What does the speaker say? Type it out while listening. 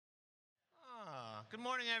Good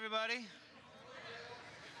morning, everybody.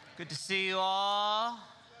 Good to see you all.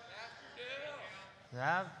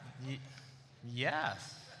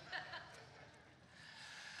 Yes.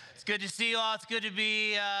 It's good to see you all. It's good to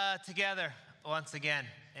be together once again,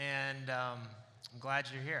 and I'm glad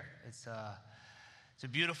you're here. It's a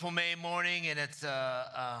beautiful May morning, and it's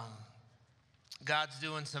God's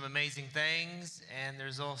doing some amazing things, and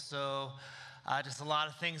there's also just a lot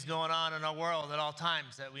of things going on in our world at all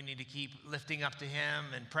times that we need to keep lifting up to Him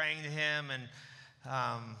and praying to Him.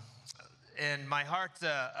 And my heart's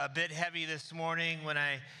a bit heavy this morning when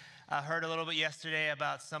I heard a little bit yesterday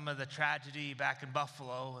about some of the tragedy back in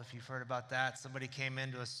Buffalo. If you've heard about that, somebody came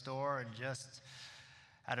into a store and just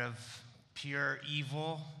out of pure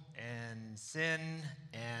evil and sin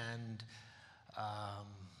and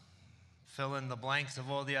fill in the blanks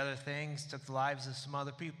of all the other things, took the lives of some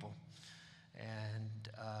other people. And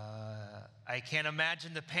I can't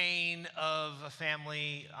imagine the pain of a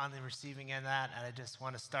family on the receiving end of that. And I just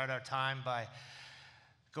want to start our time by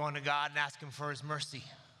going to God and asking for His mercy.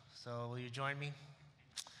 So will you join me?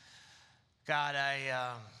 God,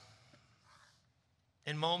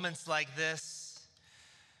 in moments like this,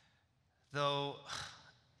 though,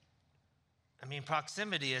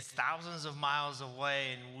 proximity is thousands of miles away,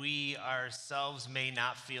 and we ourselves may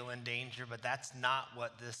not feel in danger, but that's not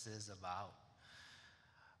what this is about.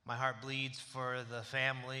 My heart bleeds for the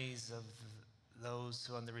families of those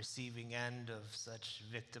who are on the receiving end of such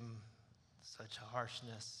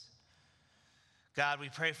harshness. God, we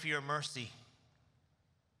pray for your mercy.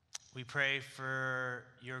 We pray for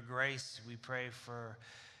your grace. We pray for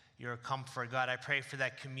your comfort. God, I pray for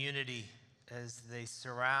that community as they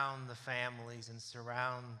surround the families and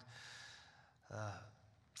surround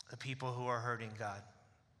the people who are hurting, God.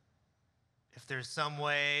 If there's some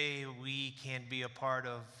way we can be a part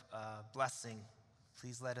of blessing,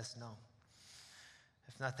 please let us know.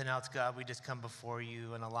 If nothing else, God, we just come before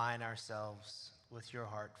you and align ourselves with your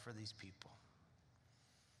heart for these people.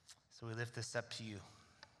 So we lift this up to you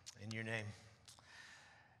in your name.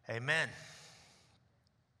 Amen.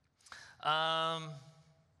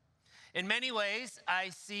 In many ways, I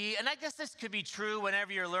see, and I guess this could be true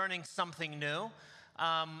whenever you're learning something new.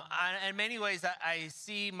 In many ways, I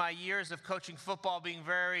see my years of coaching football being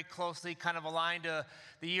very closely kind of aligned to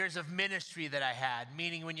the years of ministry that I had,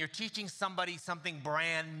 meaning when you're teaching somebody something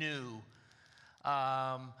brand new.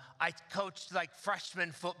 I coached like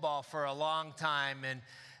freshman football for a long time, and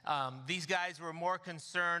these guys were more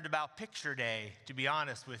concerned about picture day, to be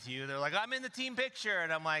honest with you. They're like, I'm in the team picture,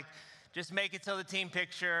 and I'm like, just make it to the team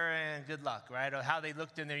picture and good luck, right? Or how they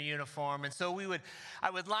looked in their uniform. And so I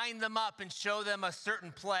would line them up and show them a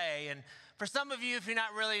certain play. And for some of you, if you're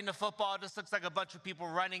not really into football, it just looks like a bunch of people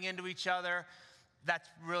running into each other. That's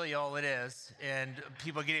really all it is. And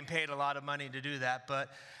people getting paid a lot of money to do that. But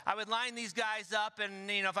I would line these guys up,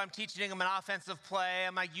 and if I'm teaching them an offensive play,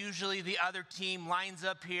 I'm like, usually the other team lines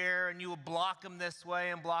up here, and you will block them this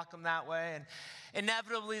way and block them that way. And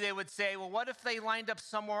inevitably they would say, well, what if they lined up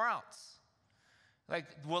somewhere else? Like,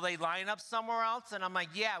 will they line up somewhere else? And I'm like,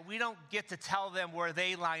 yeah, we don't get to tell them where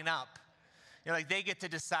they line up. They get to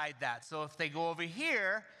decide that. So if they go over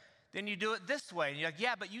here, then you do it this way. And you're like,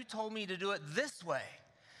 yeah, but you told me to do it this way.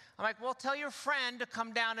 I'm like, well, tell your friend to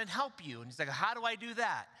come down and help you. And he's like, how do I do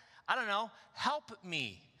that? I don't know. Help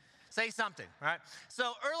me. Say something, right?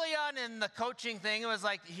 So early on in the coaching thing, it was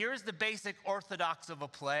like, here's the basic orthodox of a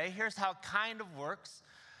play. Here's how it kind of works.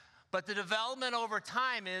 But the development over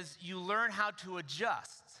time is you learn how to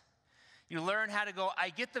adjust. You learn how to go,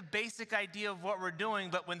 I get the basic idea of what we're doing,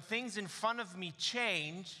 but when things in front of me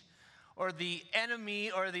change, or the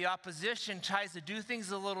enemy or the opposition tries to do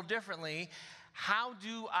things a little differently, how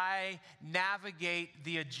do I navigate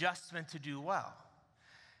the adjustment to do well?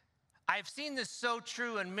 I've seen this so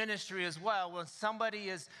true in ministry as well when somebody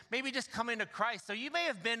is maybe just coming to Christ. So you may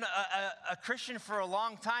have been a Christian for a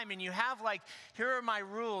long time and you have here are my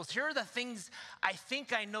rules. Here are the things I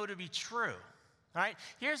think I know to be true, right?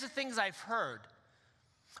 Here's the things I've heard.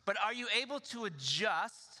 But are you able to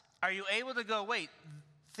adjust? Are you able to go, wait,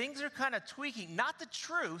 things are kind of tweaking, not the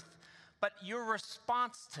truth, but your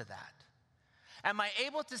response to that. Am I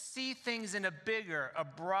able to see things in a bigger, a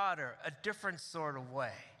broader, a different sort of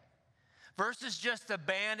way? Versus just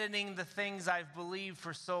abandoning the things I've believed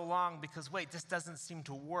for so long because, wait, this doesn't seem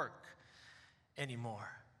to work anymore.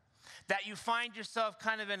 That you find yourself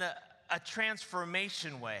kind of in a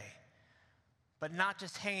transformation way, but not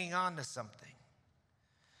just hanging on to something.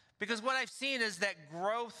 Because what I've seen is that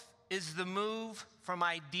growth is the move from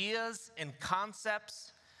ideas and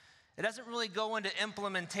concepts. It doesn't really go into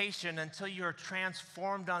implementation until you're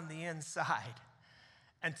transformed on the inside.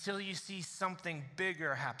 until you see something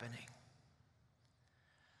bigger happening.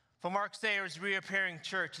 For Mark Sayers' Reappearing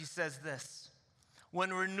Church, he says this: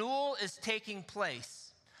 when renewal is taking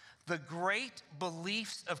place, the great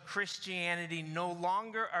beliefs of Christianity no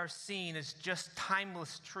longer are seen as just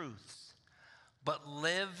timeless truths, but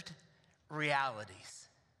lived realities.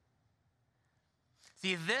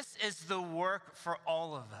 See, this is the work for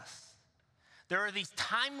all of us. There are these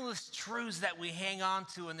timeless truths that we hang on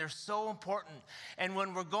to, and they're so important. And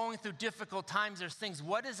when we're going through difficult times, there's things,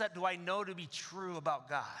 what is that do I know to be true about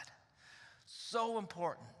God? So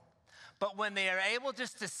important. But when they are able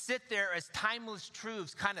just to sit there as timeless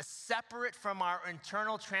truths, kind of separate from our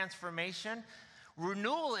internal transformation,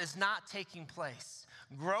 renewal is not taking place.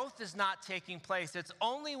 Growth is not taking place. It's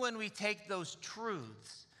only when we take those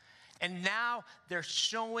truths and now they're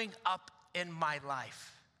showing up in my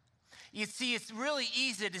life. You see, it's really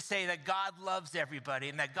easy to say that God loves everybody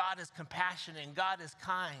and that God is compassionate and God is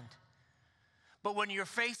kind. But when you're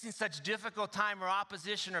facing such difficult time or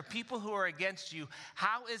opposition or people who are against you,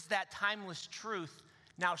 how is that timeless truth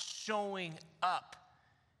now showing up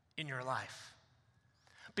in your life?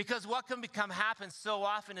 Because what can happen so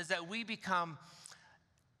often is that we become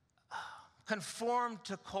conformed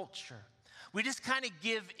to culture. We just kind of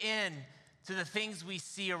give in to the things we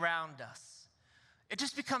see around us. It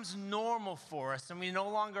just becomes normal for us, and we're no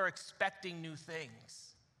longer expecting new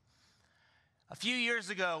things. A few years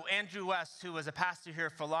ago, Andrew West, who was a pastor here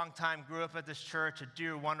for a long time, grew up at this church, a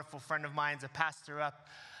dear, wonderful friend of mine, is a pastor up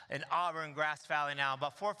in Auburn, Grass Valley now.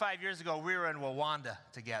 About 4 or 5 years ago, we were in Rwanda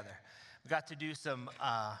together. We got to do some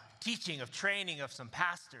teaching, of training of some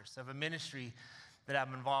pastors of a ministry that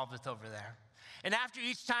I'm involved with over there. And after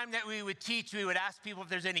each time that we would teach, we would ask people if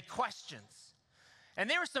there's any questions. And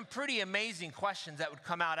there were some pretty amazing questions that would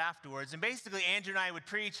come out afterwards. And basically, Andrew and I would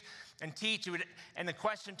preach and teach, and the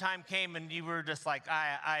question time came, and you were just like,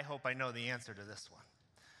 I hope I know the answer to this one.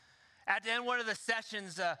 At the end of one of the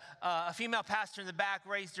sessions, a female pastor in the back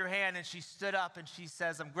raised her hand, and she stood up, and she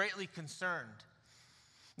says, I'm greatly concerned.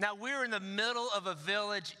 Now, we're in the middle of a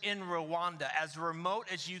village in Rwanda, as remote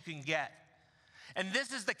as you can get. And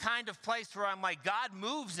this is the kind of place where I'm like, God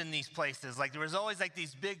moves in these places. Like, there was always like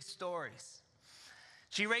these big stories.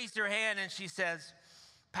 She raised her hand and she says,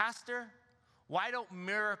 Pastor, why don't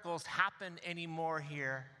miracles happen anymore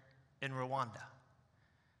here in Rwanda?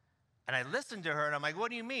 And I listened to her and I'm like, what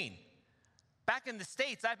do you mean? Back in the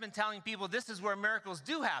States, I've been telling people this is where miracles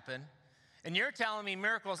do happen, and you're telling me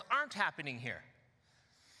miracles aren't happening here.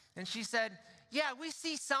 And she said, yeah, we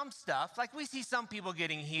see some stuff. Like, we see some people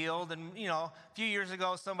getting healed. And, a few years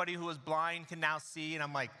ago, somebody who was blind can now see. And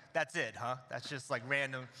I'm like, that's it, huh? That's just like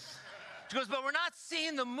random. She goes, but we're not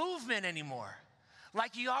seeing the movement anymore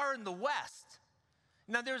like you are in the West.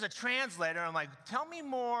 Now, there's a translator. I'm like, tell me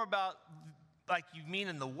more about like you mean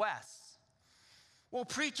in the West. Well,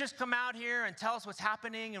 preachers come out here and tell us what's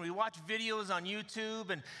happening, and we watch videos on YouTube,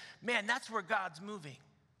 and man, that's where God's moving.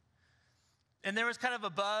 And there was kind of a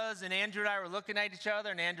buzz, and Andrew and I were looking at each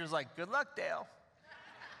other, and Andrew's like, good luck, Dale.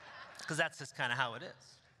 Because that's just kind of how it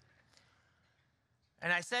is.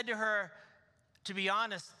 And I said to her, to be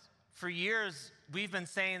honest, for years, we've been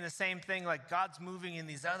saying the same thing, like God's moving in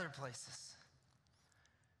these other places.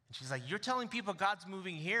 And she's like, you're telling people God's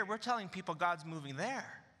moving here? We're telling people God's moving there.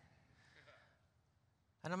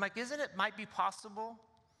 And I'm like, might be possible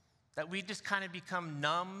that we just kind of become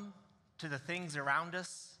numb to the things around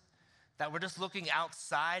us, that we're just looking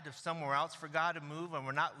outside of somewhere else for God to move, and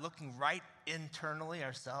we're not looking right internally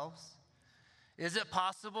ourselves? Is it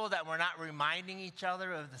possible that we're not reminding each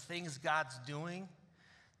other of the things God's doing,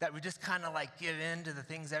 that we just kind of like give in to the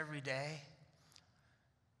things every day?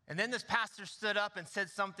 And then this pastor stood up and said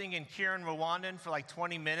something in Kirin, Rwandan for like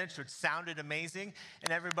 20 minutes, which sounded amazing,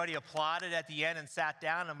 and everybody applauded at the end and sat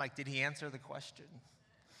down. I'm like, did he answer the question?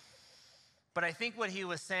 But I think what he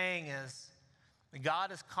was saying is,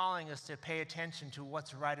 God is calling us to pay attention to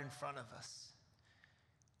what's right in front of us.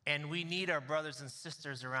 And we need our brothers and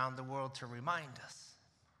sisters around the world to remind us.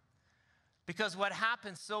 Because what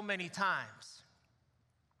happens so many times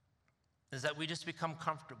is that we just become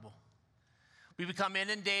comfortable. We become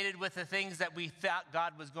inundated with the things that we thought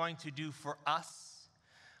God was going to do for us.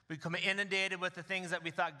 We become inundated with the things that we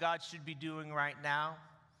thought God should be doing right now.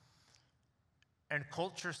 And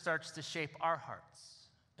culture starts to shape our hearts.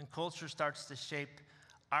 And culture starts to shape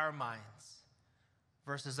our minds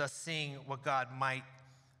versus us seeing what God might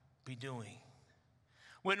be doing.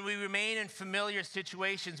 When we remain in familiar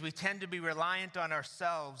situations, we tend to be reliant on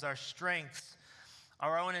ourselves, our strengths,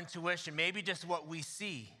 our own intuition, maybe just what we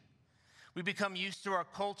see. We become used to our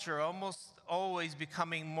culture, almost always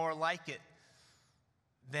becoming more like it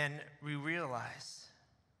than we realize.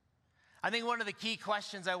 I think one of the key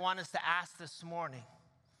questions I want us to ask this morning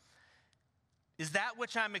is that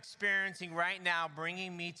which I'm experiencing right now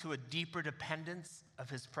bringing me to a deeper dependence of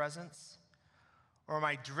his presence, or am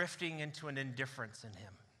I drifting into an indifference in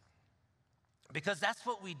him? Because that's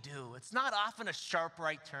what we do. It's not often a sharp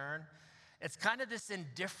right turn. It's kind of this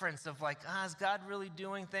indifference of like, is God really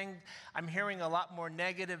doing things? I'm hearing a lot more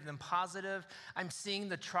negative than positive. I'm seeing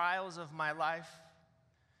the trials of my life.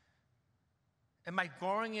 Am I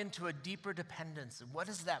growing into a deeper dependence? What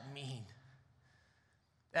does that mean?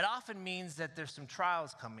 It often means that there's some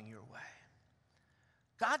trials coming your way.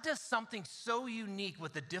 God does something so unique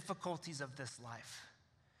with the difficulties of this life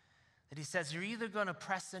that he says, you're either going to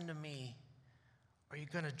press into me or you're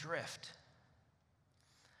going to drift.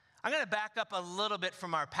 I'm going to back up a little bit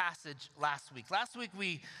from our passage last week. Last week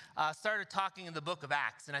we started talking in the book of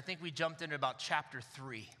Acts, and I think we jumped into about chapter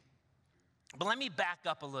 3. But let me back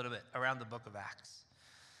up a little bit around the book of Acts.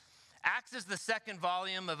 Acts is the second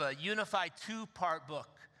volume of a unified two-part book,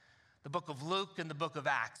 the book of Luke and the book of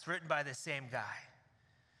Acts, written by the same guy.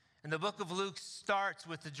 And the book of Luke starts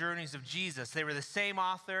with the journeys of Jesus. They were the same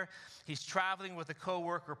author. He's traveling with a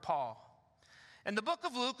co-worker, Paul. And the book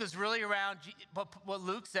of Luke is really around, what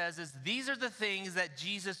Luke says is, these are the things that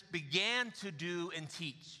Jesus began to do and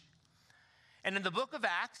teach. And in the book of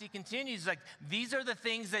Acts, he continues like, these are the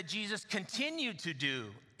things that Jesus continued to do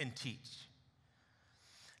and teach.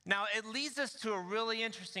 Now, it leads us to a really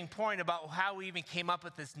interesting point about how we even came up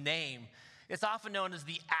with this name. It's often known as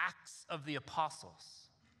the Acts of the Apostles.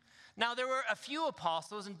 Now, there were a few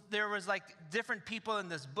apostles, and there was like different people in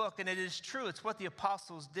this book, and it is true, it's what the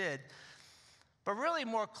apostles did. But really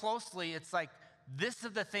more closely, it's like, this are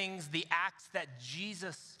the things, the acts that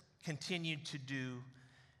Jesus continued to do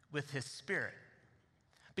with his Spirit.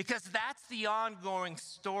 Because that's the ongoing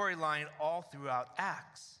storyline all throughout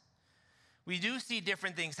Acts. We do see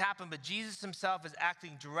different things happen, but Jesus himself is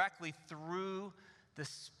acting directly through the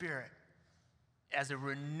Spirit as a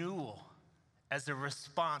renewal, as a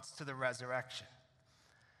response to the resurrection.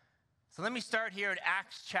 So let me start here at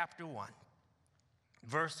Acts chapter 1,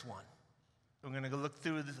 verse 1. We're going to go look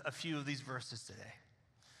through a few of these verses today.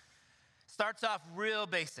 Starts off real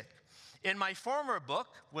basic. In my former book,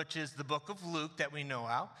 which is the book of Luke that we know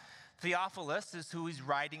of, Theophilus is who he's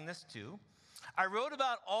writing this to, I wrote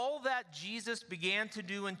about all that Jesus began to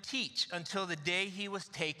do and teach until the day he was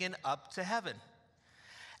taken up to heaven.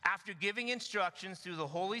 After giving instructions through the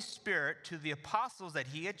Holy Spirit to the apostles that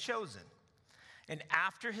he had chosen, and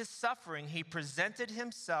after his suffering, he presented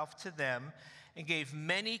himself to them and gave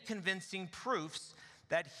many convincing proofs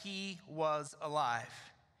that he was alive.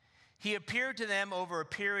 He appeared to them over a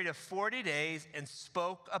period of 40 days and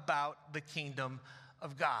spoke about the kingdom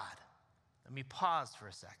of God. Let me pause for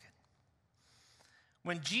a second.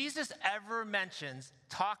 When Jesus ever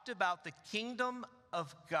talked about the kingdom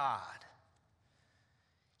of God,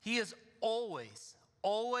 he is always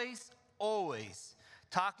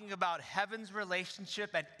talking about heaven's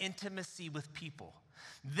relationship and intimacy with people.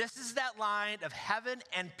 This is that line of heaven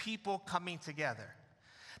and people coming together.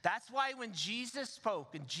 That's why when Jesus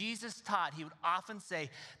spoke and Jesus taught, he would often say,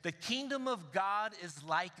 the kingdom of God is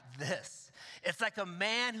like this. It's like a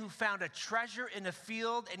man who found a treasure in a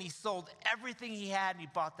field and he sold everything he had and he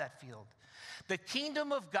bought that field. The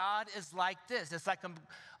kingdom of God is like this. It's like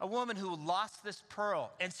a woman who lost this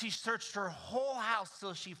pearl and she searched her whole house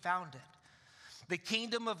till she found it. The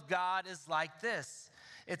kingdom of God is like this.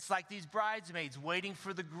 It's like these bridesmaids waiting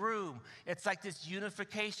for the groom. It's like this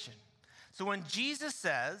unification. So when Jesus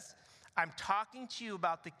says, I'm talking to you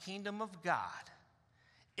about the kingdom of God,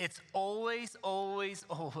 it's always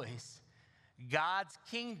God's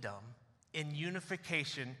kingdom in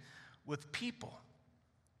unification with people.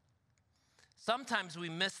 Sometimes we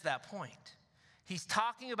miss that point. He's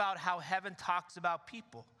talking about how heaven talks about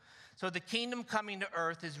people. So the kingdom coming to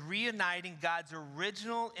earth is reuniting God's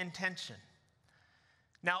original intention.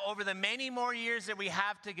 Now, over the many more years that we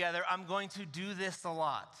have together, I'm going to do this a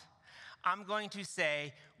lot. I'm going to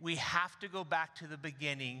say we have to go back to the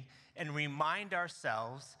beginning and remind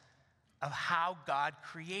ourselves of how God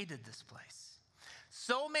created this place.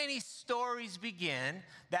 So many stories begin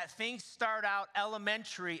that things start out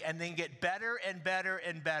elementary and then get better and better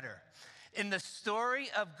and better. In the story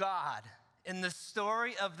of God, in the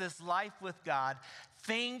story of this life with God,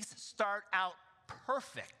 things start out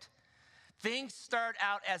perfect. Things start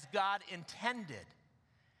out as God intended.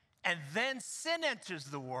 And then sin enters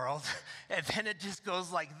the world, and then it just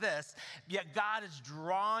goes like this. Yet God is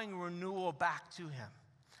drawing renewal back to him.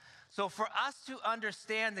 So for us to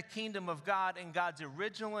understand the kingdom of God and God's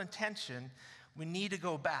original intention, we need to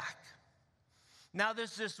go back. Now,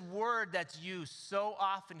 there's this word that's used so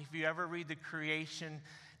often if you ever read the creation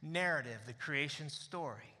narrative, the creation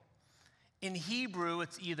story. In Hebrew,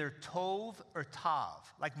 it's either tov or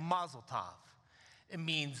tav, like mazel tov. It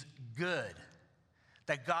means good.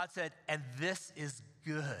 That God said, and this is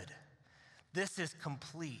good. This is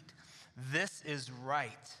complete. This is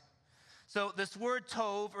right. So this word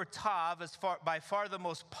tov or tav is by far the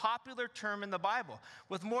most popular term in the Bible,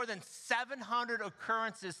 with more than 700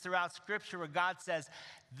 occurrences throughout Scripture where God says,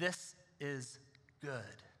 this is good.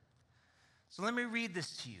 So let me read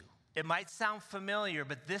this to you. It might sound familiar,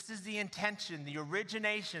 but this is the intention, the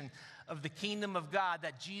origination of the kingdom of God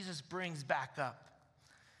that Jesus brings back up.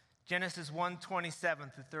 Genesis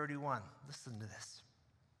 1:27 through 31. Listen to this.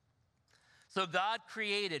 So God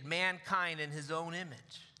created mankind in his own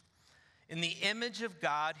image. In the image of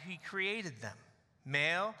God, he created them.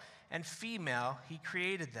 Male and female, he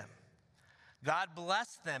created them. God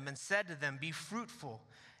blessed them and said to them, be fruitful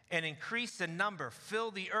and increase in number,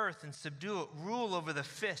 fill the earth and subdue it, rule over the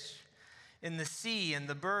fish in the sea and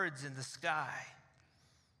the birds in the sky,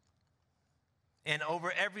 and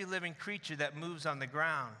over every living creature that moves on the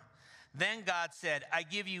ground. Then God said, I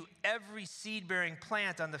give you every seed-bearing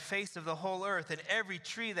plant on the face of the whole earth and every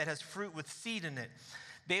tree that has fruit with seed in it.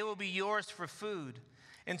 They will be yours for food.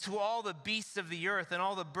 And to all the beasts of the earth and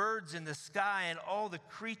all the birds in the sky and all the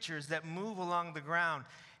creatures that move along the ground,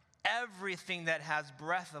 everything that has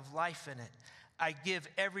breath of life in it, I give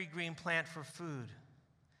every green plant for food.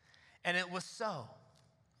 And it was so.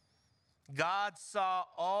 God saw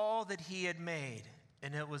all that he had made,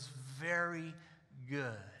 and it was very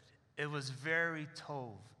good. It was very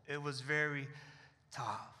tov. It was very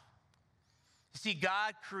tav. You see,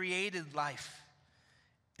 God created life.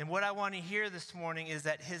 And what I want to hear this morning is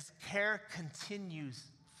that his care continues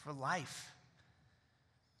for life.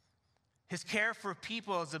 His care for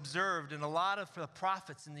people is observed in a lot of the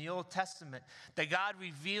prophets in the Old Testament, that God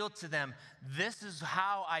revealed to them, this is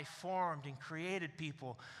how I formed and created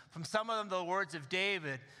people. From some of them, the words of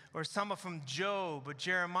David, or some from Job or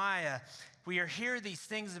Jeremiah, we hear these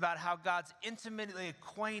things about how God's intimately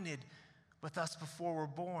acquainted with us before we're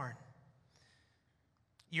born.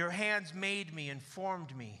 Your hands made me and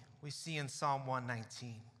formed me, we see in Psalm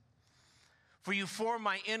 119. For you formed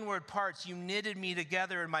my inward parts, you knitted me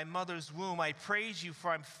together in my mother's womb. I praise you,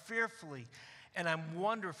 for I'm fearfully and I'm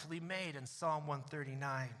wonderfully made, in Psalm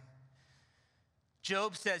 139.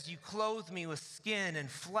 Job says, you clothed me with skin and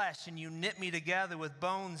flesh, and you knit me together with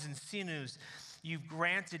bones and sinews. You've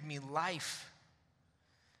granted me life.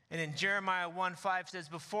 And in Jeremiah 1:5 says,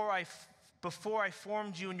 Before I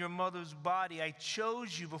formed you in your mother's body, I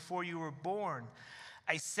chose you before you were born.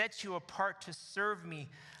 I set you apart to serve me.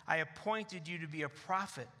 I appointed you to be a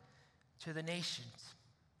prophet to the nations.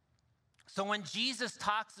 So when Jesus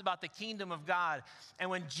talks about the kingdom of God, and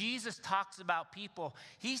when Jesus talks about people,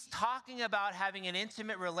 he's talking about having an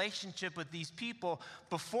intimate relationship with these people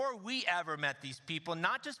before we ever met these people,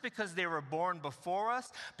 not just because they were born before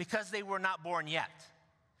us, because they were not born yet.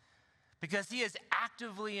 Because he is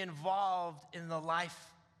actively involved in the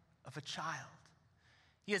life of a child.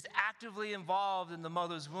 He is actively involved in the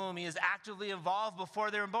mother's womb. He is actively involved before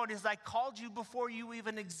they were born. He says, I called you before you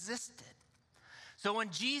even existed. So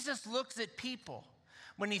when Jesus looks at people,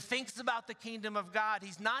 when he thinks about the kingdom of God,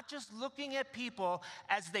 he's not just looking at people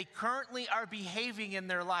as they currently are behaving in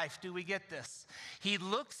their life. Do we get this? He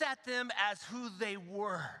looks at them as who they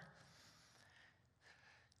were.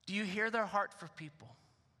 Do you hear their heart for people?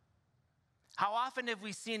 How often have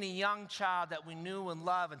we seen a young child that we knew and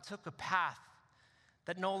loved and took a path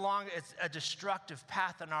that no longer is a destructive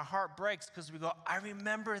path, and our heart breaks because we go, I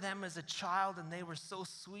remember them as a child and they were so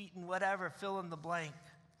sweet and whatever, fill in the blank.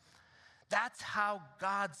 That's how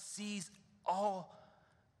God sees all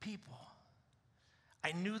people.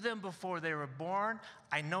 I knew them before they were born.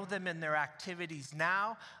 I know them in their activities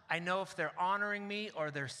now. I know if they're honoring me or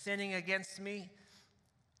they're sinning against me,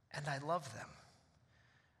 and I love them,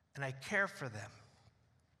 and I care for them.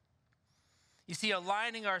 You see,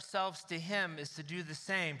 aligning ourselves to him is to do the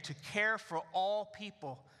same, to care for all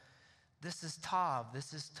people. This is Tav,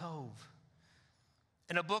 this is Tov.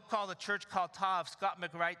 In a book called The Church Called Tav, Scott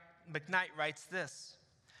McKnight writes this: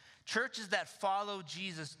 churches that follow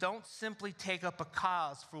Jesus don't simply take up a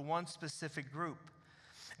cause for one specific group.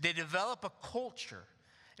 They develop a culture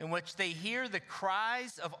in which they hear the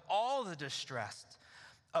cries of all the distressed,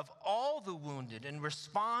 of all the wounded, and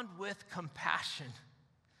respond with compassion.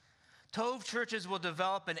 Tov churches will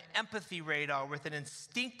develop an empathy radar with an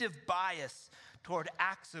instinctive bias toward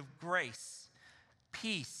acts of grace,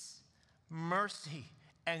 peace, mercy,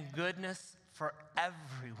 and goodness for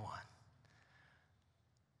everyone.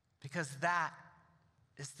 Because that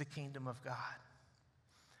is the kingdom of God.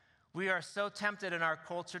 We are so tempted in our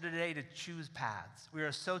culture today to choose paths. We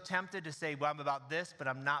are so tempted to say, well, I'm about this, but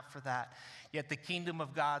I'm not for that. Yet the kingdom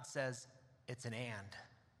of God says it's an and.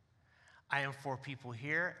 I am for people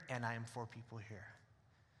here, and I am for people here.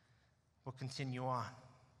 We'll continue on.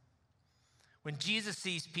 When Jesus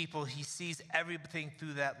sees people, he sees everything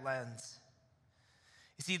through that lens.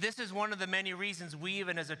 You see, this is one of the many reasons we,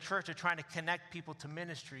 even as a church, are trying to connect people to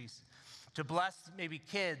ministries, to bless maybe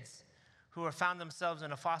kids who have found themselves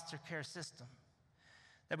in a foster care system,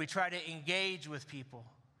 that we try to engage with people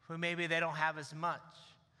who maybe they don't have as much.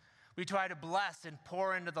 We try to bless and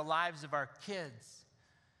pour into the lives of our kids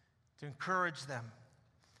to encourage them.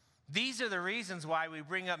 These are the reasons why we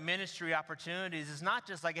bring up ministry opportunities. It's not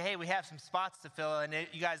just like, hey, we have some spots to fill and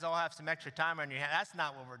you guys all have some extra time on your hands. That's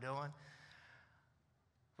not what we're doing.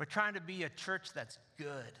 We're trying to be a church that's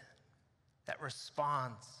good, that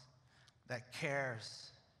responds, that cares.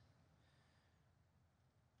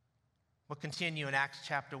 We'll continue in Acts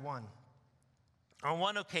chapter 1. On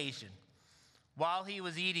one occasion, while he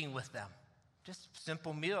was eating with them, just a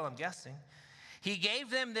simple meal, I'm guessing, he gave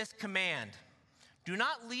them this command: do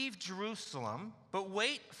not leave Jerusalem, but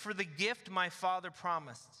wait for the gift my Father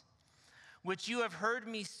promised, which you have heard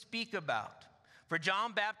me speak about. For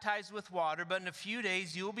John baptized with water, but in a few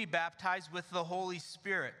days you will be baptized with the Holy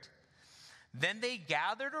Spirit. Then they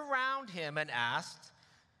gathered around him and asked,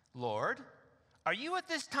 Lord, are you at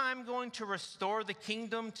this time going to restore the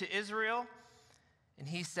kingdom to Israel? And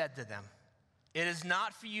he said to them, it is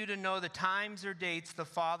not for you to know the times or dates the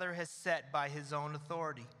Father has set by his own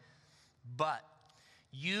authority, but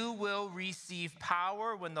you will receive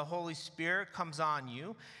power when the Holy Spirit comes on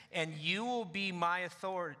you, and you will be my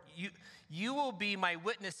authority. You will be my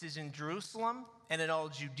witnesses in Jerusalem and in all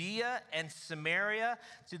Judea and Samaria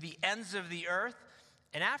to the ends of the earth.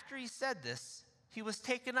 And after he said this, he was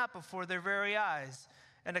taken up before their very eyes,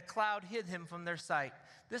 and a cloud hid him from their sight.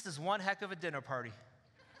 This is one heck of a dinner party.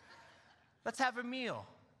 Let's have a meal.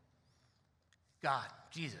 God,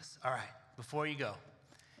 Jesus, all right, before you go,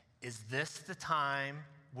 is this the time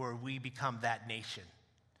where we become that nation?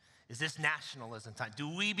 Is this nationalism time? Do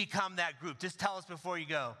we become that group? Just tell us before you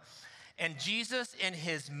go. And Jesus, in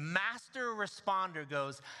his master responder,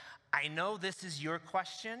 goes, I know this is your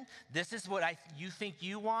question. This is what you think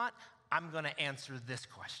you want. I'm going to answer this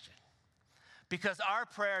question. Because our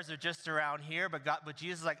prayers are just around here, but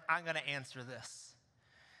Jesus is like, I'm going to answer this.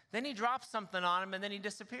 Then he drops something on him, and then he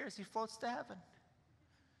disappears. He floats to heaven.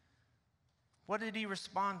 What did he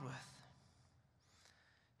respond with?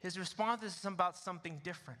 His response is about something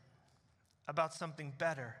different, about something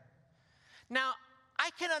better. Now, I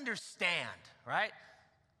can understand, right?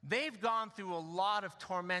 They've gone through a lot of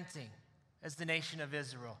tormenting as the nation of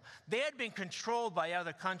Israel. They had been controlled by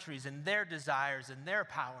other countries and their desires and their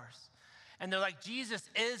powers. And they're like, Jesus,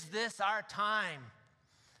 is this our time?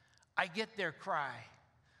 I get their cry.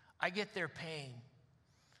 I get their pain.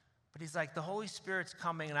 But he's like, the Holy Spirit's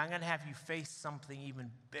coming, and I'm going to have you face something even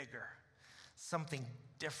bigger, something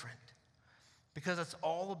different, because it's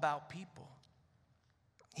all about people.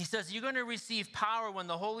 He says, you're going to receive power when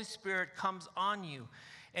the Holy Spirit comes on you,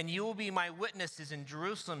 and you will be my witnesses in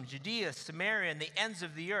Jerusalem, Judea, Samaria, and the ends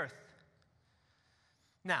of the earth.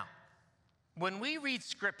 Now, when we read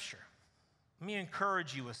Scripture, let me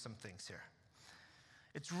encourage you with some things here.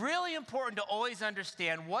 It's really important to always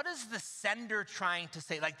understand, what is the sender trying to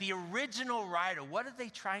say? Like the original writer, what are they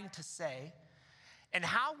trying to say? And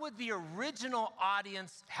how would the original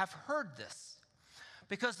audience have heard this?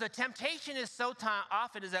 Because the temptation is so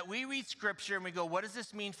often is that we read Scripture and we go, what does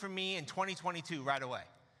this mean for me in 2022 right away?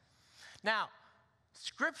 Now,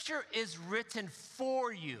 Scripture is written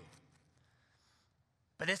for you.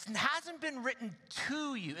 But it hasn't been written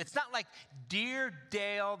to you. It's not like, dear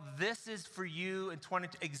Dale, this is for you in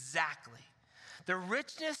 22. Exactly. The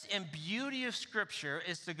richness and beauty of Scripture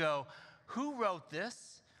is to go, who wrote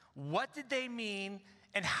this? What did they mean?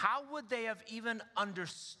 And how would they have even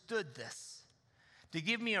understood this? To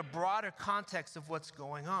give me a broader context of what's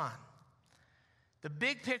going on. The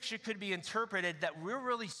big picture could be interpreted that we're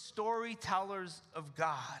really storytellers of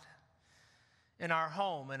God in our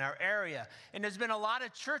home, in our area. And there's been a lot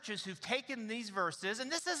of churches who've taken these verses,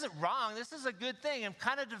 and this isn't wrong, this is a good thing, and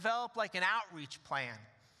kind of developed like an outreach plan,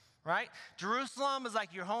 right? Jerusalem is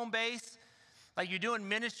like your home base, like you're doing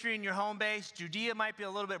ministry in your home base. Judea might be a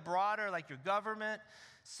little bit broader, like your government.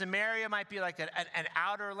 Samaria might be like an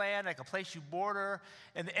outer land, like a place you border,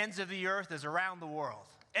 and the ends of the earth is around the world.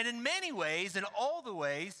 And in many ways, in all the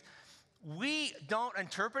ways, we don't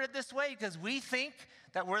interpret it this way because we think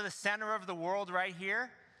that we're the center of the world right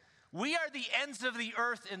here. We are the ends of the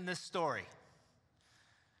earth in this story.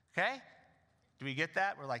 Okay? Do we get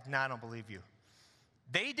that? We're like, no, I don't believe you.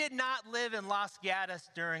 They did not live in Los Gatos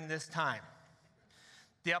during this time.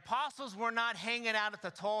 The apostles were not hanging out at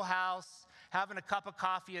the Toll House, having a cup of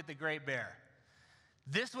coffee at the Great Bear.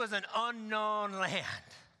 This was an unknown land.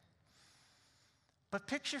 But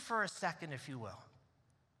picture for a second, if you will.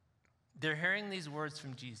 They're hearing these words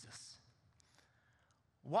from Jesus.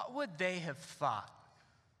 What would they have thought?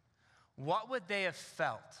 What would they have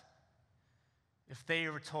felt if they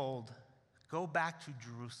were told, go back to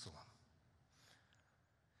Jerusalem?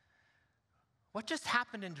 What just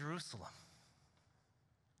happened in Jerusalem?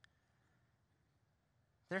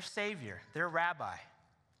 Their Savior, their rabbi,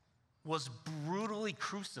 was brutally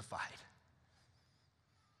crucified.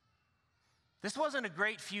 This wasn't a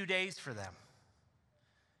great few days for them.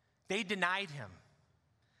 They denied him.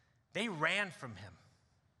 They ran from him.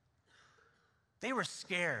 They were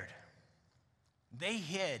scared. They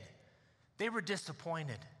hid. They were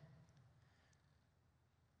disappointed.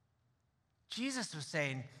 Jesus was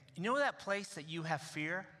saying, you know that place that you have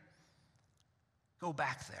fear? Go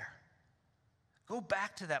back there. Go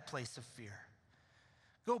back to that place of fear.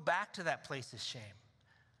 Go back to that place of shame.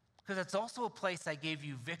 Because it's also a place I gave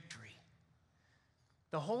you victory.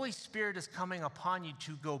 The Holy Spirit is coming upon you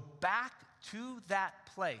to go back to that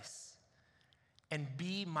place and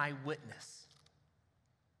be my witness.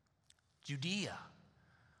 Judea,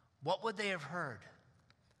 what would they have heard?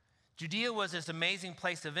 Judea was this amazing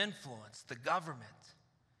place of influence, the government,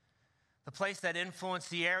 the place that influenced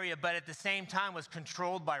the area, but at the same time was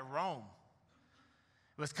controlled by Rome.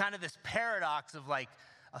 It was kind of this paradox of like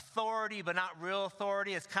authority, but not real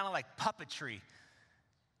authority. It's kind of like puppetry.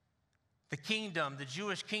 The kingdom, the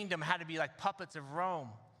Jewish kingdom, had to be like puppets of Rome.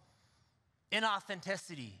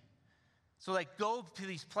 Inauthenticity. So like go to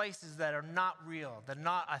these places that are not real, that are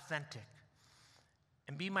not authentic,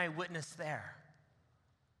 and be my witness there.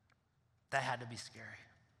 That had to be scary.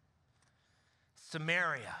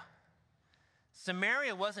 Samaria.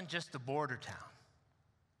 Samaria wasn't just a border town.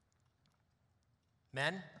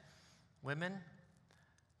 Men, women,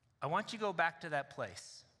 I want you to go back to that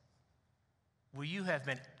place where you have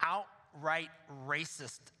been outright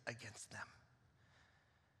racist against them.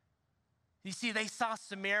 You see, they saw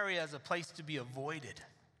Samaria as a place to be avoided,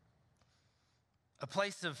 a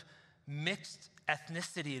place of mixed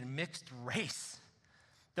ethnicity and mixed race.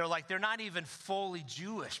 They're not even fully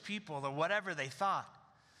Jewish people or whatever they thought.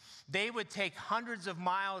 They would take hundreds of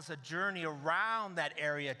miles a journey around that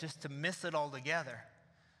area just to miss it altogether.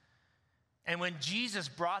 And when Jesus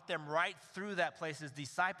brought them right through that place, his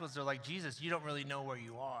disciples are like, Jesus, you don't really know where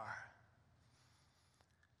you are.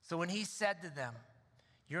 So when he said to them,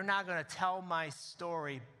 you're not going to tell my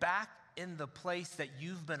story back in the place that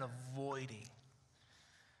you've been avoiding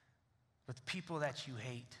with people that you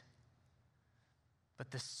hate, but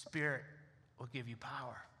the Spirit will give you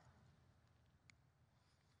power.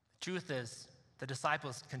 The truth is, the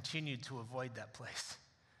disciples continued to avoid that place.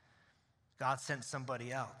 God sent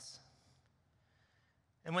somebody else.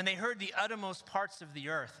 And when they heard the uttermost parts of the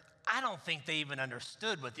earth, I don't think they even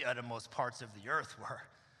understood what the uttermost parts of the earth were.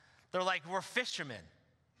 They're like, we're fishermen.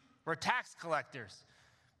 We're tax collectors.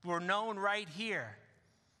 We're known right here.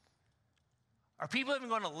 Are people even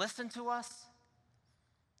going to listen to us?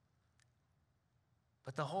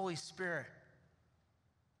 But the Holy Spirit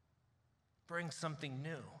brings something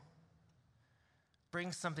new.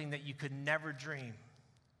 Brings something that you could never dream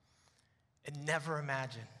and never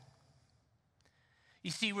imagine.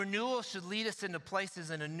 You see, renewal should lead us into places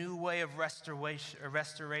in a new way of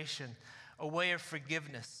restoration, a way of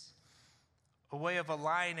forgiveness, a way of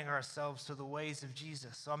aligning ourselves to the ways of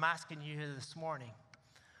Jesus. So I'm asking you here this morning,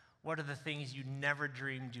 what are the things you never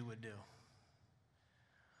dreamed you would do?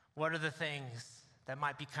 What are the things that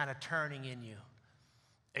might be kind of turning in you?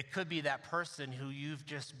 It could be that person who you've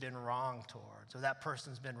just been wrong towards, or that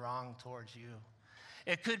person's been wrong towards you.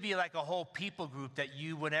 It could be like a whole people group that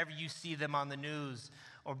you, whenever you see them on the news,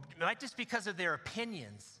 or it might just because of their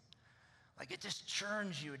opinions, like it just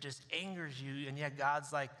churns you, it just angers you, and yet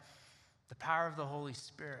God's like, the power of the Holy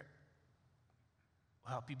Spirit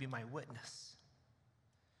will help you be my witness.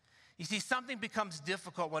 You see, something becomes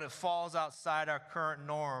difficult when it falls outside our current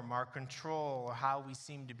norm, our control, or how we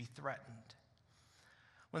seem to be threatened.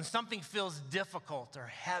 When something feels difficult or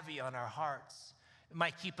heavy on our hearts, it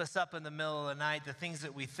might keep us up in the middle of the night, the things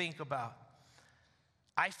that we think about.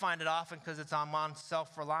 I find it often because I'm on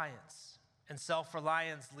self-reliance. And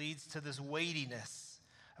self-reliance leads to this weightiness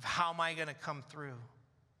of how am I going to come through?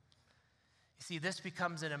 You see, this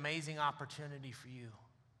becomes an amazing opportunity for you,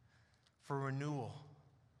 for renewal,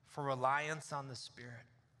 for reliance on the Spirit.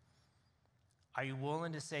 Are you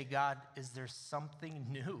willing to say, God, is there something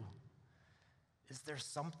new? Is there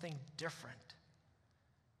something different?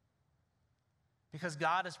 Because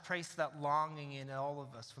God has placed that longing in all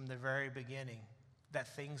of us from the very beginning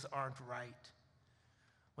that things aren't right.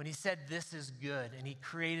 When he said this is good and he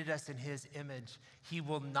created us in his image, he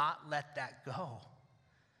will not let that go.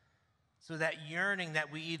 So that yearning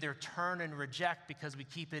that we either turn and reject because we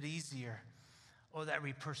keep it easier or that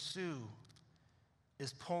we pursue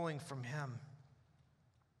is pulling from him.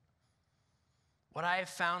 What I have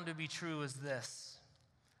found to be true is this,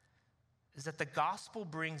 is that the gospel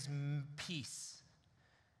brings peace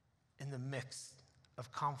in the mix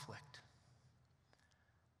of conflict.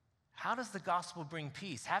 How does the gospel bring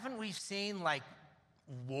peace? Haven't we seen like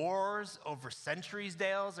wars over centuries,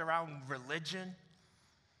 Dales, around religion?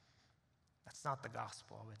 That's not the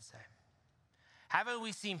gospel, I would say. Haven't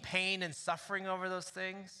we seen pain and suffering over those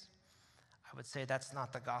things? I would say that's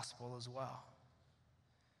not the gospel as well.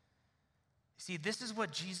 See, this is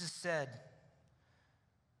what Jesus said,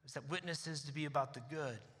 is that witness is to be about the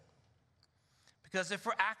good. Because if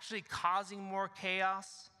we're actually causing more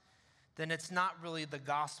chaos, then it's not really the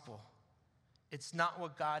gospel. It's not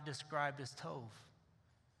what God described as tov.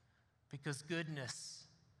 Because goodness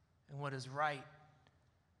and what is right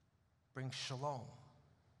brings shalom.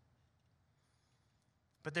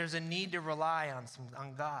 But there's a need to rely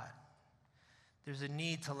on God. There's a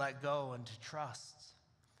need to let go and to trust.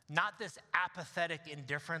 Not this apathetic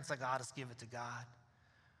indifference, like, I'll just give it to God.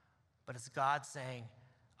 But it's God saying,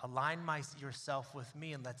 align yourself with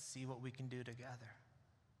me and let's see what we can do together.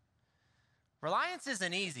 Reliance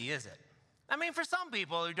isn't easy, is it? I mean, for some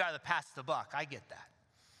people, you'd rather pass the buck. I get that.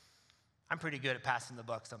 I'm pretty good at passing the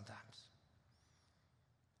buck sometimes.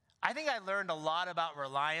 I think I learned a lot about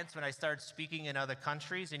reliance when I started speaking in other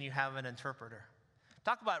countries and you have an interpreter.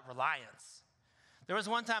 Talk about reliance. There was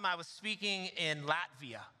one time I was speaking in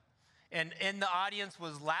Latvia, and in the audience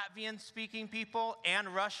was Latvian-speaking people and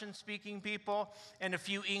Russian-speaking people and a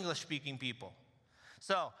few English-speaking people.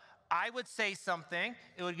 So I would say something,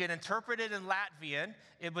 it would get interpreted in Latvian,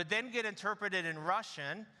 it would then get interpreted in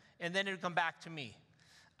Russian, and then it would come back to me.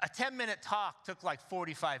 A 10-minute talk took like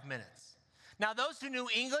 45 minutes. Now, those who knew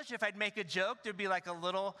English, if I'd make a joke, there'd be like a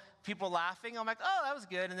little people laughing. I'm like, oh, that was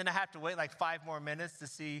good. And then I have to wait like 5 more minutes to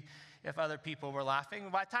see if other people were laughing.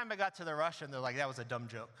 By the time I got to the Russian, they're like, that was a dumb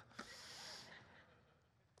joke.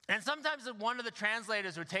 And sometimes one of the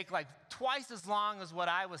translators would take like twice as long as what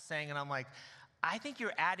I was saying. And I'm like, I think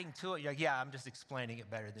you're adding to it. You're like, yeah, I'm just explaining it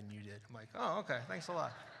better than you did. I'm like, oh, okay, thanks a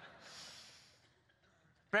lot.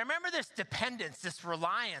 But I remember this dependence, this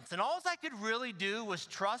reliance, and all I could really do was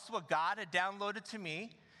trust what God had downloaded to me,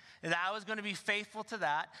 and that I was going to be faithful to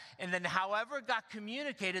that. And then however it got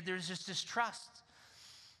communicated, there's just this trust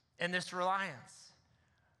and this reliance.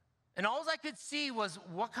 And all I could see was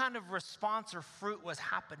what kind of response or fruit was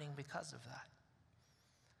happening because of that.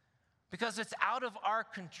 Because it's out of our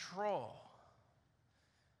control,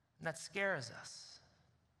 and that scares us.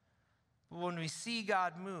 But when we see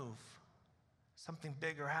God move, something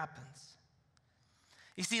bigger happens.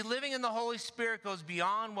 You see, living in the Holy Spirit goes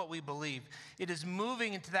beyond what we believe. It is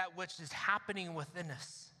moving into that which is happening within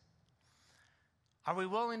us. Are we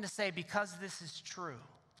willing to say, because this is true,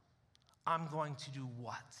 I'm going to do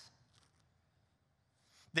what?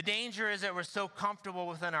 The danger is that we're so comfortable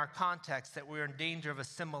within our context that we're in danger of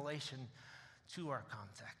assimilation to our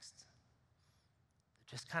context.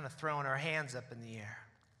 Just kind of throwing our hands up in the air.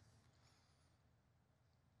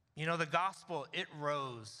 You know, the gospel, it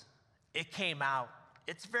rose, it came out,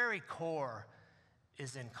 its very core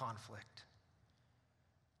is in conflict.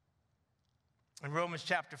 In Romans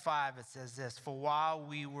chapter 5, it says this, for while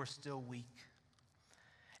we were still weak,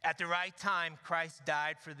 at the right time, Christ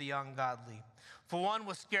died for the ungodly. For one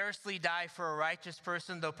will scarcely die for a righteous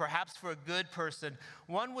person, though perhaps for a good person,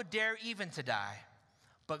 one would dare even to die.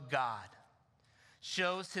 But God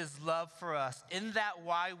shows his love for us in that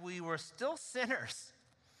while we were still sinners,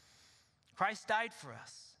 Christ died for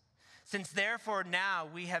us. Since therefore now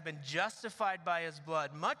we have been justified by his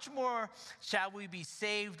blood, much more shall we be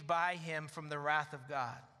saved by him from the wrath of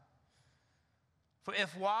God. For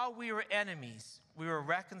if while we were enemies, we were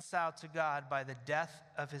reconciled to God by the death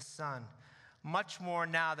of his Son, much more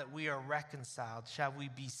now that we are reconciled, shall we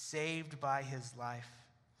be saved by his life.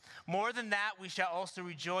 More than that, we shall also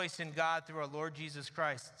rejoice in God through our Lord Jesus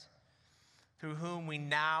Christ, through whom we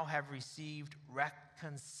now have received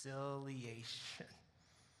reconciliation.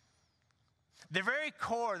 The very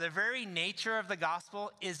core, the very nature of the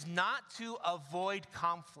gospel is not to avoid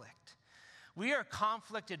conflict. We are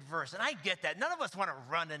conflict adverse, and I get that. None of us want to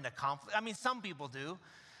run into conflict. I mean, some people do.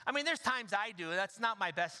 I mean, there's times I do. That's not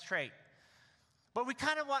my best trait.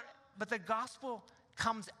 But the gospel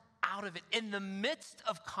comes out of it in the midst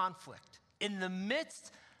of conflict, in the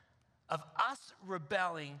midst of us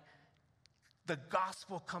rebelling. The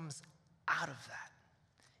gospel comes out of that.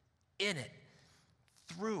 In it,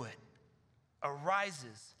 through it,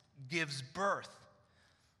 arises, gives birth.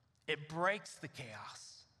 It breaks the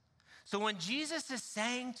chaos. So when Jesus is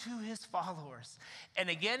saying to his followers, and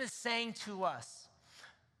again is saying to us,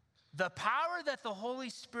 the power that the Holy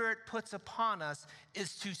Spirit puts upon us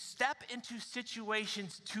is to step into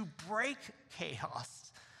situations to break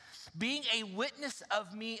chaos. Being a witness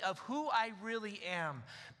of me, of who I really am.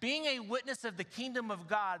 Being a witness of the kingdom of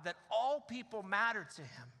God, that all people matter to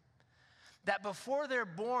him. That before they're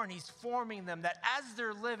born, he's forming them. That as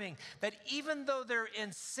they're living, that even though they're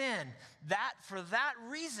in sin, that for that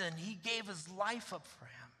reason, he gave his life up for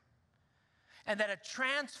him. And that a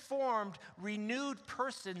transformed, renewed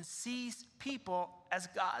person sees people as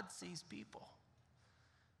God sees people.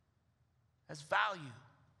 As value,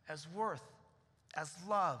 as worth, as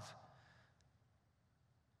love,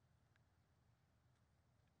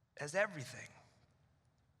 as everything.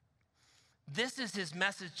 This is his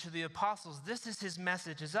message to the apostles. This is his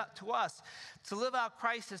message. It's up to us to live out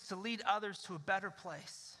Christ is to lead others to a better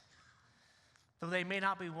place. Though they may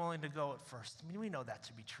not be willing to go at first. I mean, we know that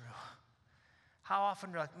to be true. How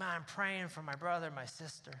often they're like, man, I'm praying for my brother, my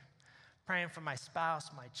sister, praying for my spouse,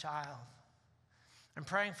 my child. I'm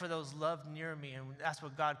praying for those loved near me, and that's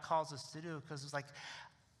what God calls us to do, because it's like,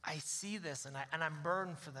 I see this, and I'm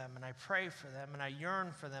burdened for them, and I pray for them, and I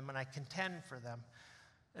yearn for them, and I contend for them.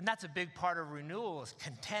 And that's a big part of renewal, is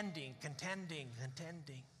contending. But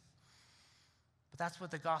that's what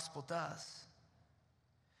the gospel does.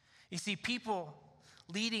 You see, people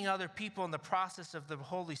leading other people in the process of the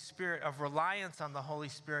Holy Spirit, of reliance on the Holy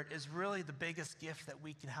Spirit, is really the biggest gift that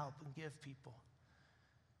we can help and give people.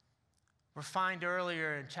 We're find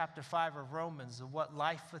earlier in chapter 5 of Romans of what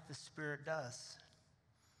life with the Spirit does.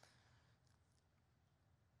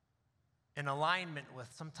 In alignment with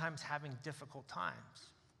sometimes having difficult times.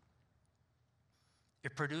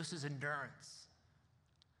 It produces endurance.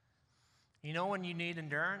 You know when you need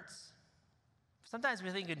endurance? Sometimes we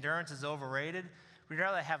think endurance is overrated. We'd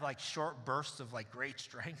rather have like short bursts of like great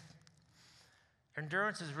strength.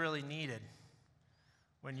 Endurance is really needed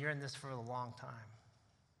when you're in this for a long time.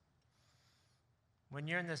 When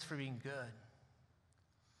you're in this for being good.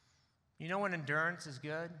 You know when endurance is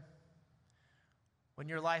good? When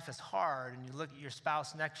your life is hard and you look at your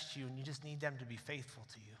spouse next to you and you just need them to be faithful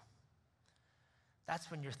to you. That's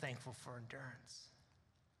when you're thankful for endurance.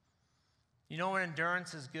 You know when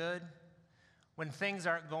endurance is good? When things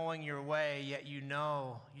aren't going your way, yet you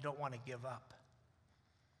know you don't want to give up.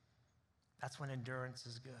 That's when endurance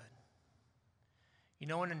is good. You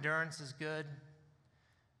know when endurance is good?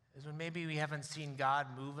 Is when maybe we haven't seen God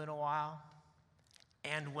move in a while,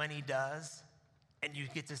 and when he does, and you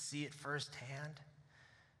get to see it firsthand,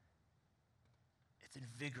 it's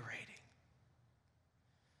invigorating.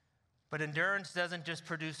 But endurance doesn't just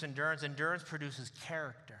produce endurance. Endurance produces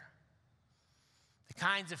character. The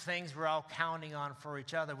kinds of things we're all counting on for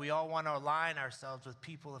each other. We all want to align ourselves with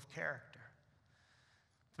people of character.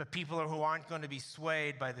 But people who aren't going to be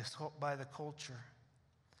swayed by the culture.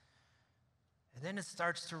 And then it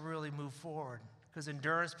starts to really move forward. Because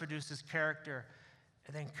endurance produces character.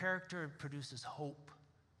 And then character produces hope.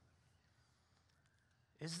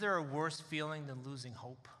 Is there a worse feeling than losing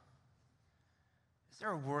hope? Is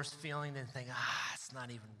there a worse feeling than thinking, it's not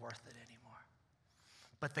even worth it anymore?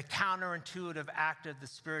 But the counterintuitive act of the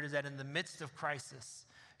Spirit is that in the midst of crisis,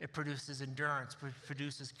 it produces endurance,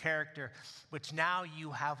 produces character, which now you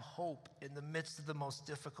have hope in the midst of the most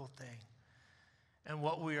difficult thing. And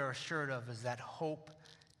what we are assured of is that hope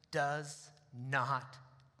does not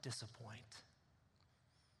disappoint.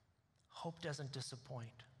 Hope doesn't disappoint.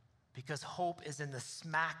 Because hope is in the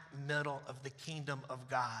smack middle of the kingdom of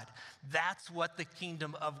God. That's what the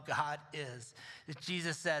kingdom of God is.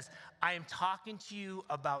 Jesus says, I am talking to you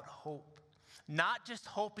about hope. Not just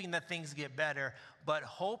hoping that things get better, but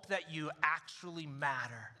hope that you actually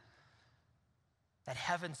matter. That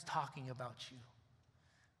heaven's talking about you.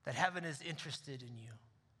 That heaven is interested in you.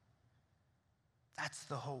 That's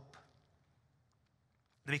the hope.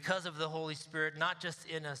 Because of the Holy Spirit, not just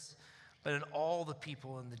in us, but in all the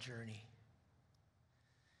people in the journey.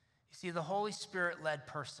 You see, the Holy Spirit-led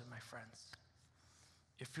person, my friends,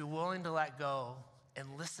 if you're willing to let go and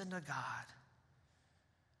listen to God,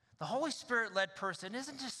 the Holy Spirit-led person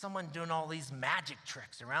isn't just someone doing all these magic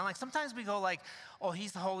tricks around. Like sometimes we go like, oh,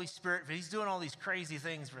 he's the Holy Spirit, but he's doing all these crazy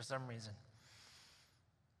things for some reason.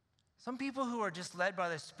 Some people who are just led by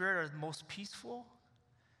the Spirit are the most peaceful,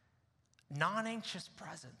 non-anxious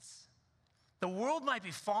presence. The world might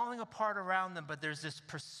be falling apart around them, but there's this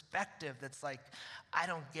perspective that's like, I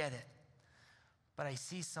don't get it, but I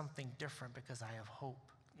see something different because I have hope.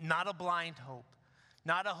 Not a blind hope,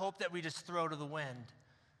 not a hope that we just throw to the wind,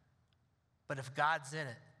 but if God's in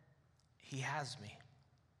it, he has me.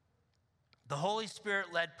 The Holy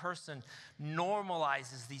Spirit-led person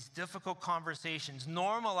normalizes these difficult conversations,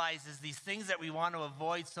 normalizes these things that we want to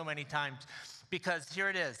avoid so many times, because here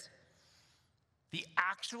it is. The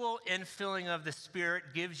actual infilling of the Spirit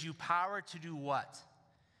gives you power to do what?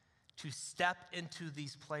 To step into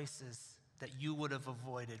these places that you would have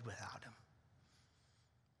avoided without him.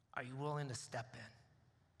 Are you willing to step in?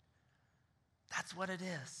 That's what it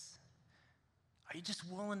is. Are you just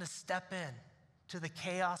willing to step in to the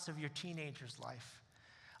chaos of your teenager's life?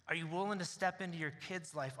 Are you willing to step into your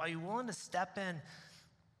kid's life? Are you willing to step in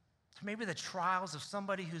to maybe the trials of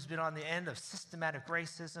somebody who's been on the end of systematic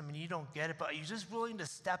racism and you don't get it, but are you just willing to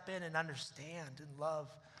step in and understand and love?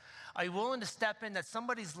 Are you willing to step in that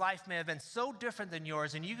somebody's life may have been so different than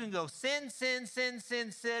yours and you can go sin, sin, sin,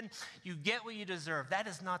 sin, sin. You get what you deserve. That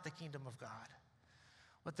is not the kingdom of God.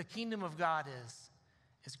 What the kingdom of God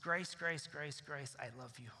is grace, grace, grace, grace. I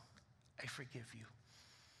love you. I forgive you.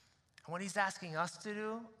 And what he's asking us to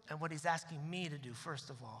do and what he's asking me to do, first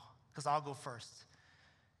of all, because I'll go first,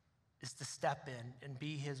 is to step in and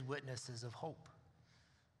be his witnesses of hope,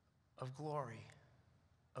 of glory,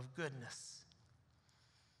 of goodness.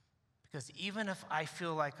 Because even if I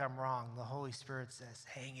feel like I'm wrong, the Holy Spirit says,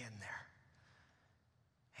 hang in there.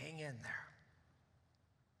 Hang in there.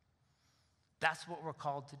 That's what we're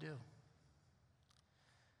called to do.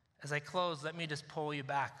 As I close, let me just pull you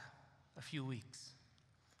back a few weeks.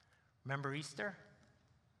 Remember Easter?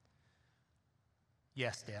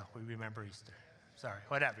 Yes, Dale, we remember Easter. Sorry,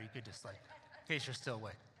 whatever, you could just in case you're still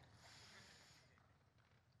awake.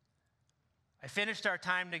 I finished our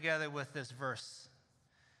time together with this verse,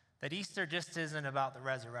 that Easter just isn't about the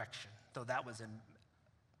resurrection, though that was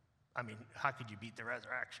how could you beat the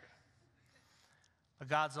resurrection? But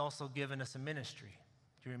God's also given us a ministry.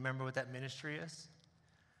 Do you remember what that ministry is?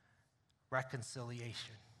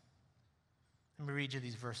 Reconciliation. Let me read you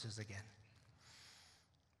these verses again.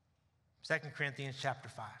 2 Corinthians chapter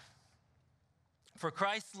 5. For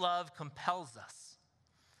Christ's love compels us,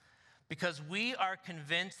 because we are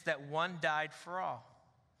convinced that one died for all,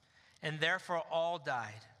 and therefore all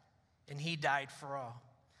died, and he died for all.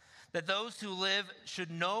 That those who live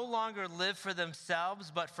should no longer live for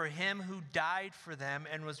themselves, but for him who died for them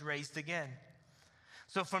and was raised again.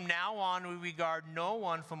 So from now on, we regard no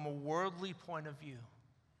one from a worldly point of view.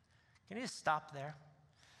 Can you just stop there?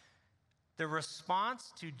 The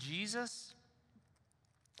response to Jesus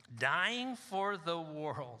dying for the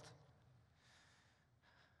world,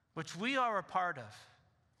 which we are a part of,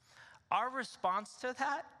 our response to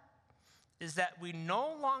that is that we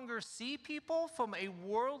no longer see people from a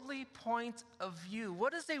worldly point of view.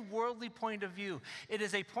 What is a worldly point of view? It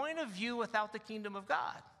is a point of view without the kingdom of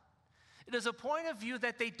God. It is a point of view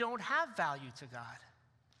that they don't have value to God.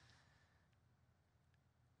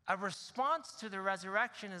 A response to the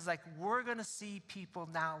resurrection is like, we're going to see people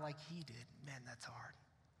now like he did. Man, that's hard.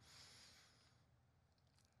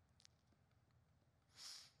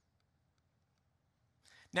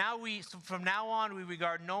 From now on, we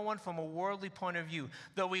regard no one from a worldly point of view.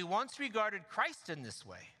 Though we once regarded Christ in this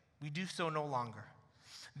way, we do so no longer.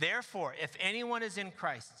 Therefore, if anyone is in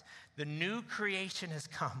Christ, the new creation has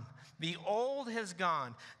come. The old has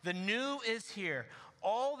gone. The new is here.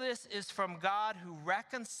 All this is from God, who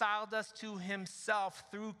reconciled us to himself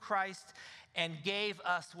through Christ and gave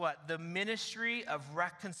us what? The ministry of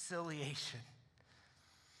reconciliation.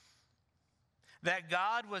 That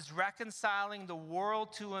God was reconciling the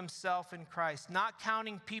world to himself in Christ, not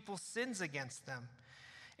counting people's sins against them.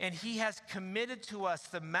 And he has committed to us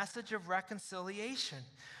the message of reconciliation.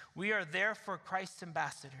 We are therefore Christ's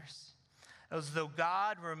ambassadors. As though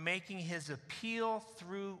God were making his appeal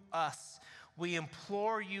through us, we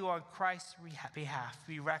implore you on Christ's behalf,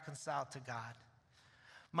 be reconciled to God.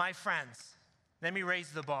 My friends, let me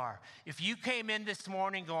raise the bar. If you came in this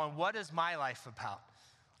morning going, what is my life about?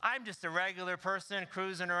 I'm just a regular person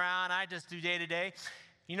cruising around. I just do day to day.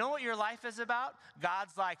 You know what your life is about?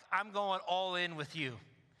 God's like, I'm going all in with you.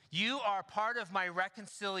 You are part of my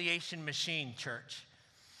reconciliation machine, church.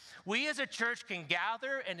 We as a church can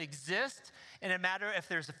gather and exist in a matter if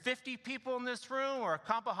there's 50 people in this room or a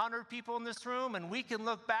couple hundred people in this room, and we can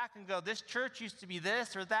look back and go, this church used to be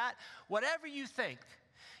this or that. Whatever you think.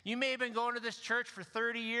 You may have been going to this church for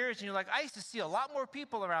 30 years and you're like, I used to see a lot more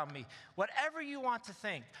people around me. Whatever you want to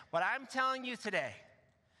think. What I'm telling you today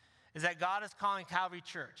is that God is calling Calvary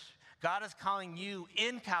Church. God is calling you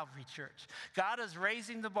in Calvary Church. God is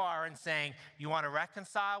raising the bar and saying, you want to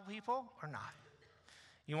reconcile people or not?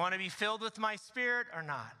 You want to be filled with my Spirit or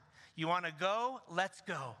not? You want to go? Let's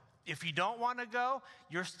go. If you don't want to go,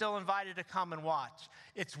 you're still invited to come and watch.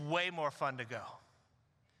 It's way more fun to go.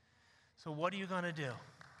 So what are you going to do?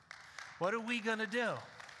 What are we going to do?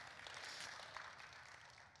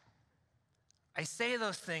 I say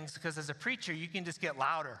those things because as a preacher, you can just get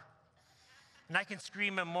louder. And I can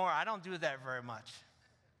scream and more. I don't do that very much.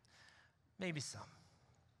 Maybe some.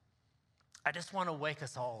 I just want to wake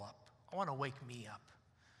us all up. I want to wake me up.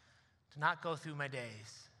 To not go through my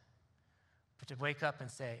days, but to wake up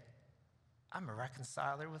and say, I'm a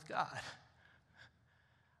reconciler with God.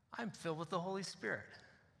 I'm filled with the Holy Spirit.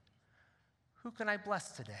 Who can I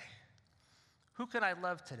bless today? Who can I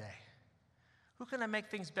love today? Who can I make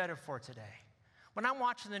things better for today? When I'm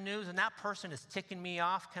watching the news and that person is ticking me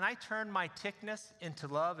off, can I turn my tickness into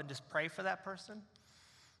love and just pray for that person?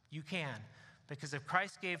 You can. Because if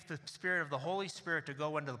Christ gave the Spirit of the Holy Spirit to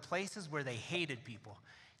go into the places where they hated people,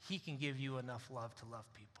 he can give you enough love to love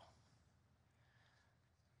people.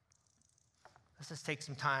 Let's just take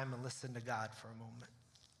some time and listen to God for a moment.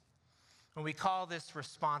 When we call this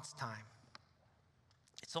response time,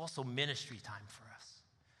 it's also ministry time for us.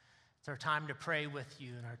 It's our time to pray with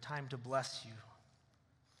you and our time to bless you.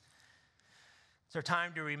 It's our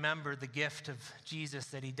time to remember the gift of Jesus,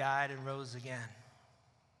 that he died and rose again.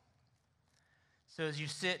 So as you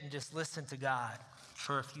sit and just listen to God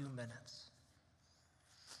for a few minutes,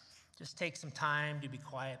 just take some time to be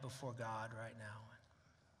quiet before God right now.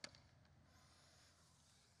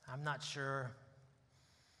 I'm not sure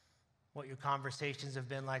what your conversations have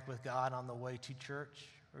been like with God on the way to church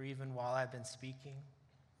or even while I've been speaking.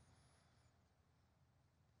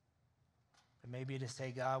 But maybe to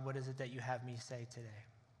say, God, what is it that you have me say today?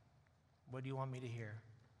 What do you want me to hear?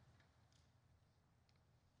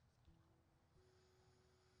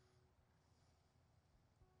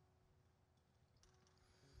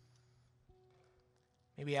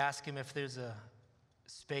 Maybe ask him if there's a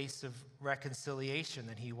space of reconciliation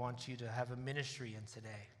that he wants you to have a ministry in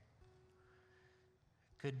today.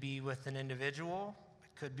 It could be with an individual.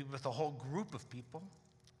 It could be with a whole group of people.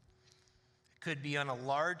 It could be on a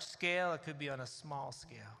large scale. It could be on a small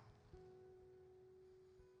scale.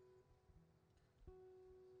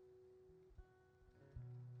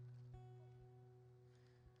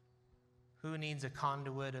 Who needs a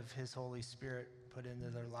conduit of his Holy Spirit put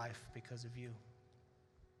into their life because of you?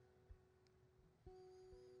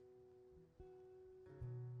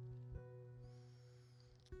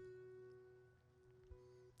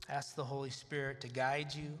 Ask the Holy Spirit to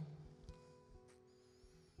guide you,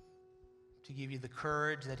 to give you the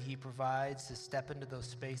courage that he provides to step into those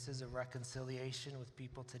spaces of reconciliation with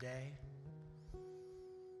people today.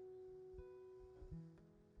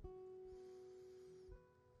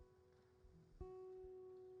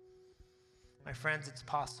 My friends, it's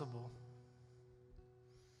possible.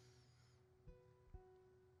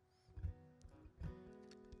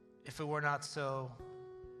 If it were not so,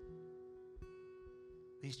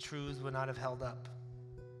 these truths would not have held up.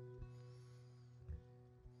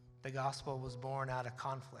 The gospel was born out of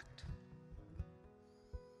conflict.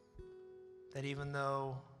 That even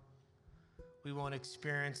though we won't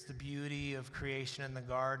experience the beauty of creation in the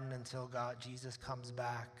garden until Jesus comes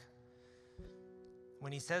back,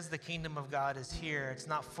 when he says the kingdom of God is here, it's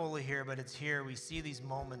not fully here, but it's here. We see these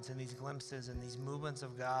moments and these glimpses and these movements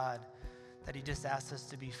of God that he just asks us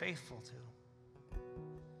to be faithful to.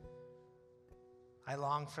 I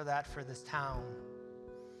long for that for this town.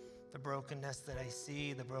 The brokenness that I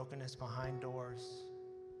see, the brokenness behind doors.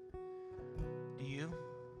 Do you?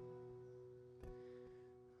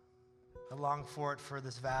 I long for it for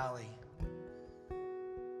this valley,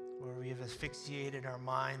 where we have asphyxiated our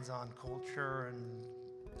minds on culture and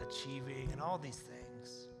achieving and all these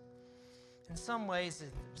things. In some ways,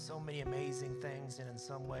 so many amazing things, and in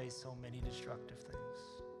some ways, so many destructive things.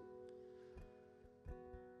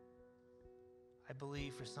 I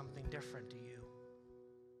believe for something different to you.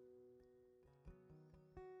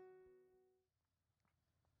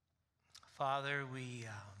 Father,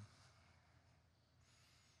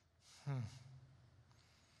 it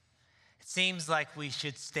seems like we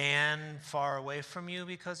should stand far away from you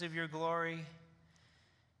because of your glory,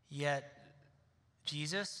 yet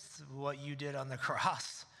Jesus, what you did on the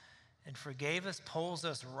cross and forgave us, pulls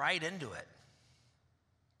us right into it.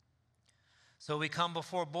 So we come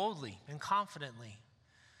before boldly and confidently,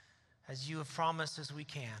 as you have promised us we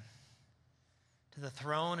can, to the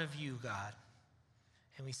throne of you, God,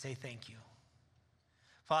 and we say thank you.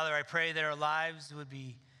 Father, I pray that our lives would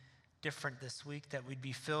be different this week, that we'd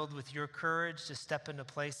be filled with your courage to step into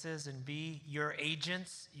places and be your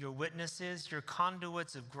agents, your witnesses, your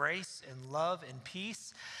conduits of grace and love and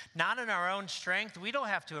peace, not in our own strength. We don't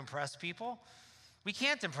have to impress people. We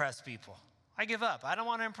can't impress people. I give up. I don't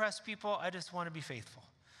want to impress people. I just want to be faithful.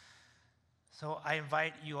 So I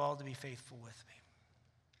invite you all to be faithful with me.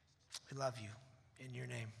 We love you in your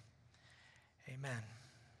name. Amen.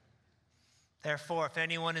 Therefore, if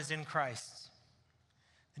anyone is in Christ,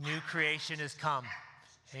 the new creation has come.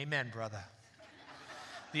 Amen, brother.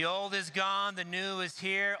 The old is gone, the new is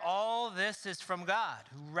here. All this is from God,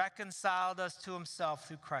 who reconciled us to himself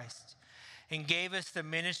through Christ and gave us the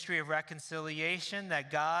ministry of reconciliation,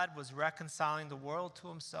 that God was reconciling the world to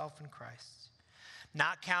himself in Christ,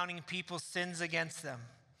 not counting people's sins against them.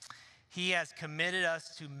 He has committed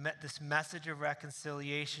us to this message of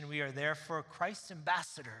reconciliation. We are therefore Christ's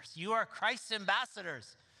ambassadors. You are Christ's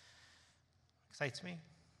ambassadors. Excites me.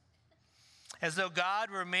 As though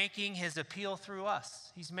God were making his appeal through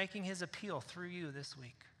us. He's making his appeal through you this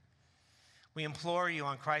week. We implore you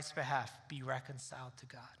on Christ's behalf, be reconciled to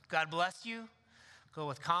God. God bless you. Go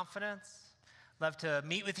with confidence. Love to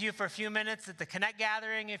meet with you for a few minutes at the Connect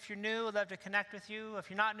gathering. If you're new, I'd love to connect with you. If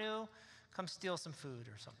you're not new, come steal some food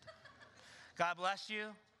or something. God bless you.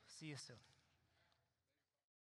 See you soon.